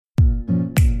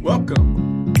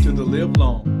Welcome to the Live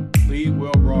Long, Lead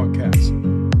Well broadcast.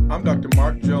 I'm Dr.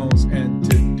 Mark Jones, and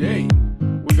today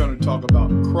we're going to talk about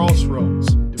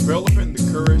crossroads, developing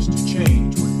the courage to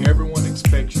change when everyone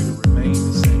expects you to remain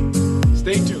the same.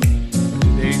 Stay tuned for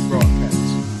today's broadcast.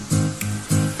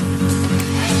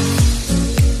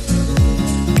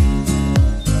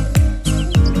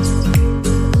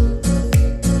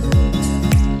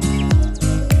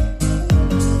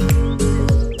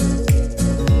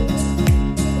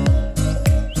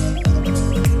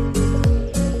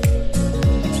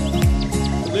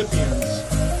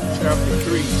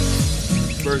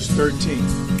 Verse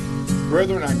 13,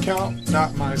 Brethren, I count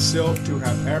not myself to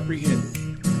have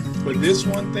apprehended, but this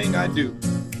one thing I do,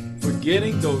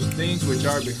 forgetting those things which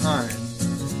are behind,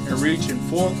 and reaching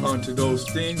forth unto those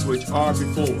things which are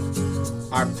before.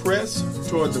 I press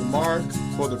toward the mark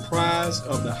for the prize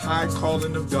of the high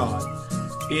calling of God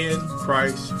in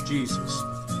Christ Jesus.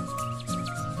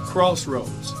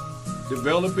 Crossroads,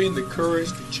 developing the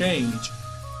courage to change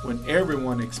when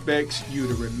everyone expects you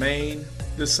to remain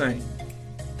the same.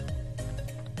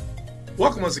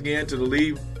 Welcome once again to the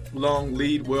Lead Long,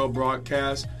 Lead Well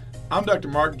broadcast. I'm Dr.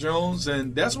 Mark Jones,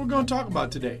 and that's what we're going to talk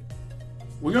about today.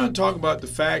 We're going to talk about the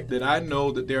fact that I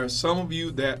know that there are some of you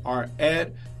that are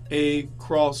at a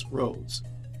crossroads.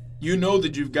 You know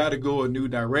that you've got to go a new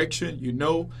direction. You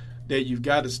know that you've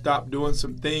got to stop doing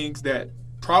some things that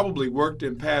probably worked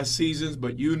in past seasons,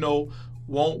 but you know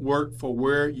won't work for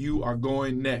where you are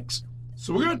going next.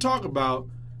 So we're going to talk about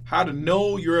how to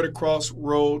know you're at a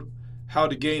crossroad, how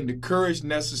to gain the courage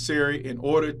necessary in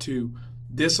order to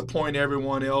disappoint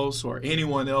everyone else or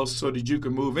anyone else so that you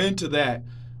can move into that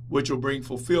which will bring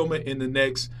fulfillment in the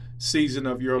next season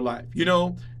of your life. You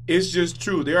know, it's just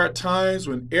true. There are times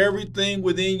when everything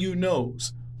within you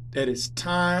knows that it's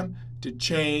time to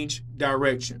change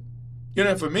direction. You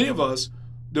know, for many of us,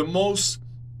 the most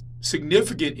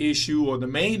significant issue or the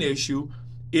main issue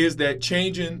is that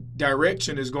changing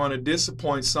direction is going to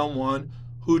disappoint someone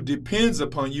who depends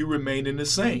upon you remaining the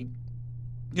same.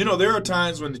 You know, there are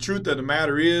times when the truth of the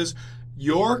matter is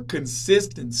your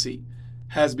consistency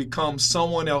has become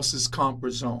someone else's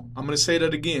comfort zone. I'm going to say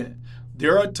that again.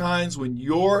 There are times when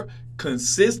your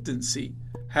consistency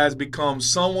has become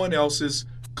someone else's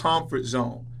comfort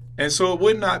zone. And so it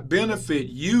would not benefit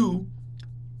you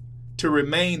to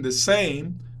remain the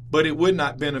same, but it would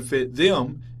not benefit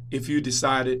them if you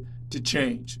decided to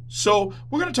change. So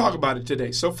we're going to talk about it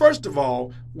today. So first of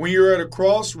all, when you're at a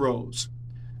crossroads,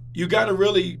 you got to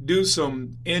really do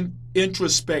some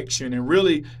introspection and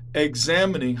really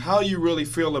examining how you really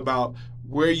feel about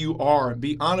where you are, and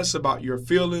be honest about your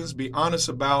feelings, be honest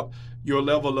about your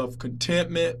level of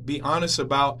contentment, be honest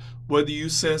about whether you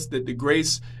sense that the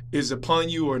grace is upon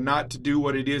you or not to do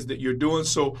what it is that you're doing.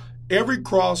 So every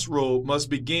crossroad must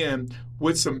begin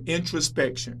with some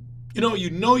introspection. You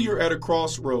know you're at a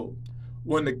crossroad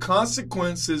when the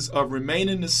consequences of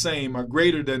remaining the same are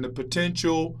greater than the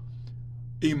potential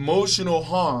emotional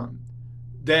harm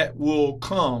that will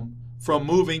come from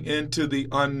moving into the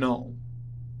unknown.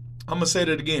 I'm going to say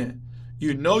that again.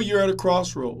 You know you're at a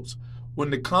crossroads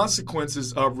when the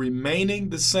consequences of remaining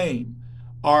the same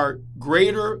are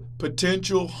greater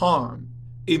potential harm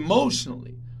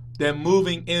emotionally than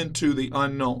moving into the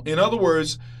unknown. In other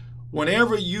words,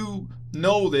 whenever you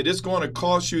know that it's going to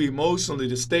cost you emotionally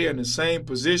to stay in the same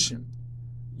position,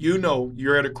 you know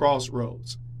you're at a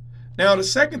crossroads. Now, the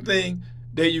second thing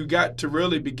that you got to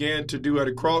really begin to do at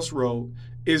a crossroad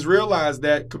is realize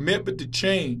that commitment to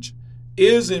change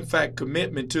is, in fact,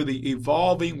 commitment to the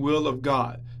evolving will of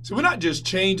God. So we're not just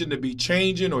changing to be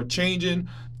changing or changing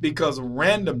because of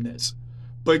randomness,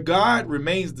 but God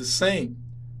remains the same.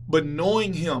 But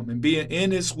knowing Him and being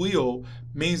in His will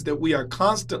means that we are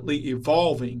constantly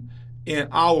evolving in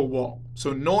our walk.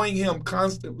 So knowing Him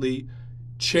constantly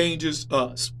changes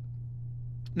us.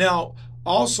 Now,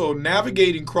 also,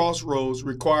 navigating crossroads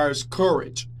requires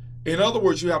courage. In other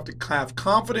words, you have to have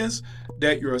confidence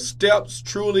that your steps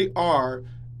truly are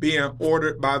being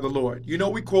ordered by the Lord. You know,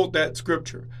 we quote that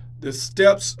scripture, the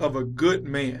steps of a good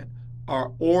man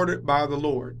are ordered by the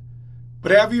Lord.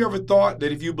 But have you ever thought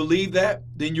that if you believe that,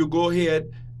 then you'll go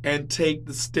ahead and take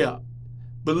the step,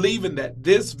 believing that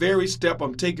this very step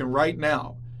I'm taking right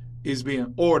now is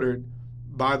being ordered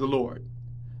by the Lord?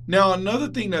 Now, another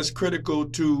thing that's critical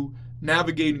to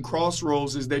navigating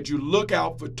crossroads is that you look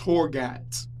out for tour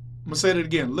guides. I'm going to say that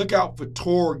again. Look out for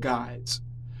tour guides.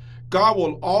 God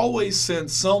will always send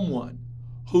someone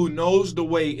who knows the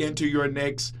way into your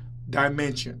next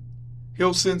dimension.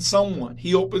 He'll send someone.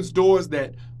 He opens doors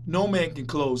that no man can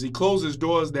close. He closes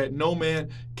doors that no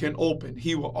man can open.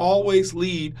 He will always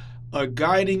lead a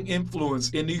guiding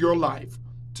influence into your life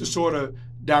to to sort of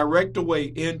direct the way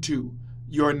into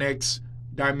your next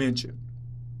dimension.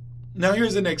 Now,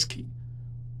 here's the next key.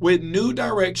 With new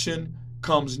direction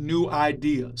comes new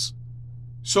ideas.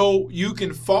 So you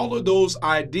can follow those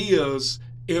ideas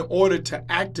in order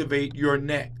to activate your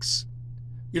next.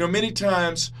 Many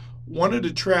times, one of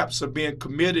the traps of being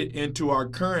committed into our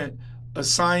current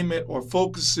assignment or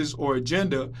focuses or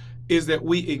agenda is that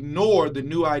we ignore the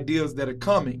new ideas that are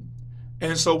coming.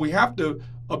 And so we have to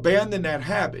abandon that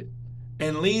habit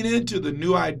and lean into the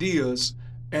new ideas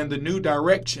and the new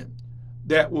direction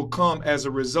that will come as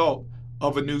a result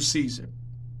of a new season.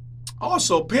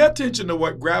 Also, pay attention to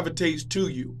what gravitates to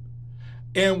you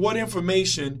and what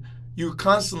information you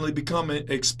constantly becoming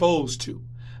exposed to.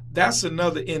 That's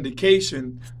another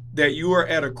indication that you are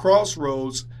at a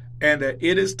crossroads and that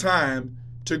it is time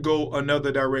to go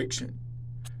another direction.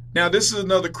 Now, this is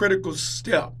another critical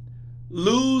step.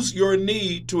 Lose your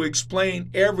need to explain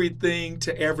everything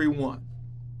to everyone.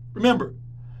 Remember,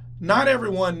 not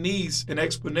everyone needs an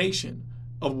explanation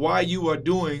of why you are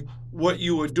doing what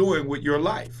you are doing with your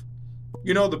life.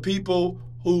 The people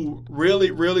who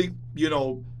really,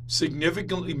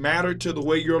 significantly matter to the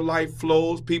way your life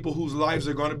flows, people whose lives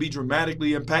are going to be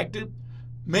dramatically impacted,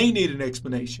 may need an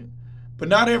explanation. But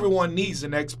not everyone needs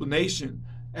an explanation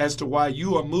as to why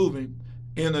you are moving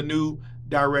in a new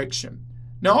direction.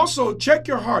 Now, also check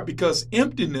your heart, because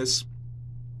emptiness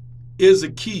is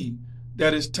a key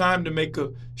that it's time to make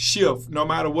a shift no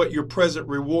matter what your present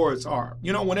rewards are.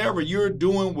 Whenever you're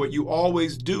doing what you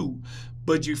always do,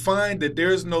 but you find that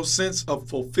there's no sense of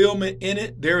fulfillment in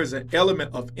it, there is an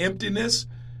element of emptiness,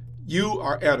 you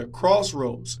are at a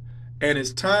crossroads, and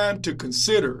it's time to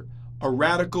consider a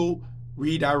radical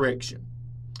redirection.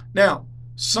 Now,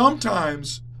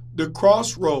 sometimes the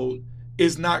crossroad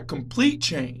is not complete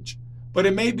change, but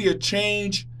it may be a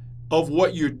change of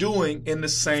what you're doing in the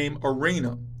same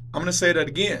arena. I'm going to say that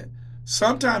again.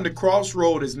 Sometimes the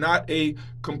crossroad is not a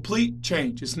complete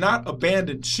change. It's not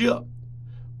abandoned ship,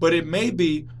 but it may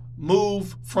be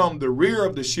move from the rear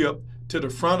of the ship to the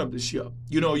front of the ship.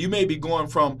 You may be going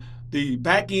from the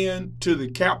back end to the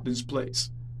captain's place,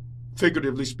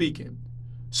 figuratively speaking.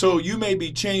 So you may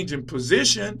be changing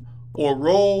position or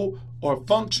role or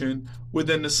function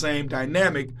within the same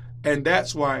dynamic, and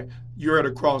that's why you're at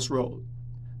a crossroad.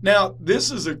 Now,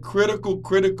 this is a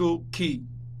critical key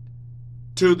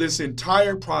to this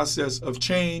entire process of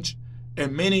change,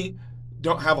 and many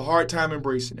don't have a hard time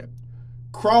embracing it.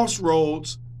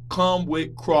 Crossroads come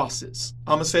with crosses.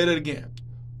 I'm going to say that again.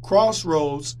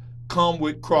 Crossroads come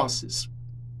with crosses.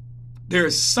 There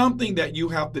is something that you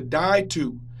have to die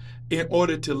to in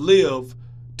order to live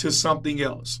to something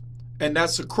else. And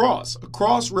that's a cross. A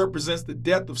cross represents the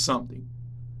death of something,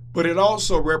 but it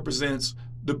also represents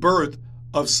the birth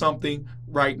of something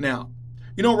right now.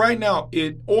 Right now,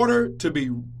 in order to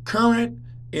be current,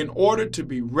 in order to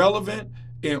be relevant,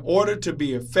 in order to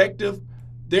be effective,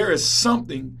 there is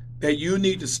something that you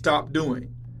need to stop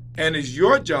doing. And it's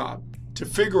your job to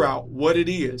figure out what it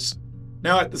is.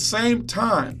 Now, at the same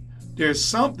time, there's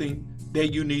something that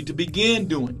you need to begin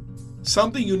doing.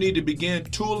 Something you need to begin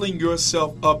tooling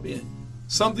yourself up in.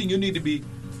 Something you need to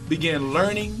begin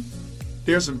learning.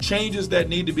 There's some changes that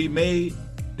need to be made.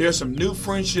 There's some new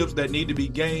friendships that need to be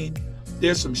gained.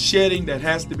 There's some shedding that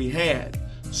has to be had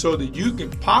so that you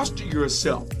can posture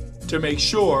yourself to make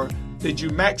sure that you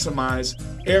maximize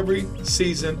every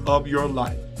season of your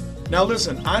life. Now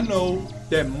listen, I know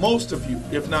that most of you,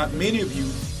 if not many of you,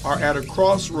 are at a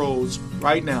crossroads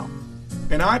right now.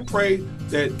 And I pray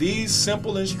that these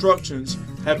simple instructions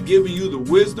have given you the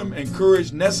wisdom and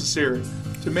courage necessary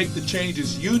to make the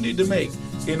changes you need to make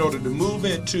in order to move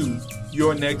into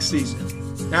your next season.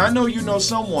 Now, I know you know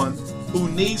someone who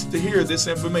needs to hear this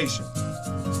information.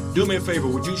 Do me a favor,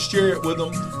 would you share it with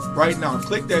them right now?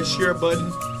 Click that share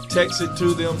button, text it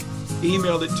to them,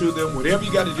 email it to them, whatever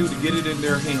you got to do to get it in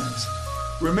their hands.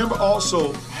 Remember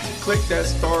also to click that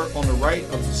star on the right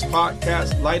of this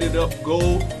podcast, light it up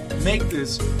gold, make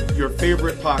this your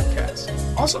favorite podcast.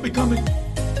 Also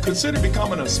consider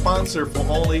becoming a sponsor for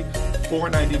only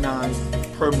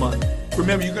 $4.99 per month.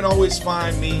 Remember, you can always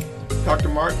find me, Dr.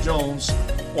 Mark Jones,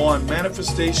 on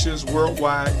Manifestations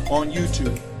Worldwide on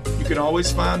YouTube. You can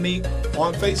always find me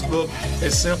on Facebook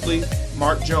as simply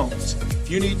Mark Jones. If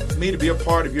you need me to be a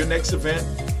part of your next event,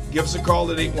 give us a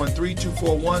call at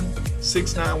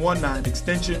 813-241-6919,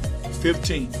 extension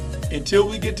 15. Until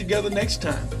we get together next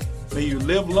time, may you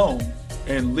live long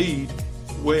and lead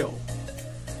well.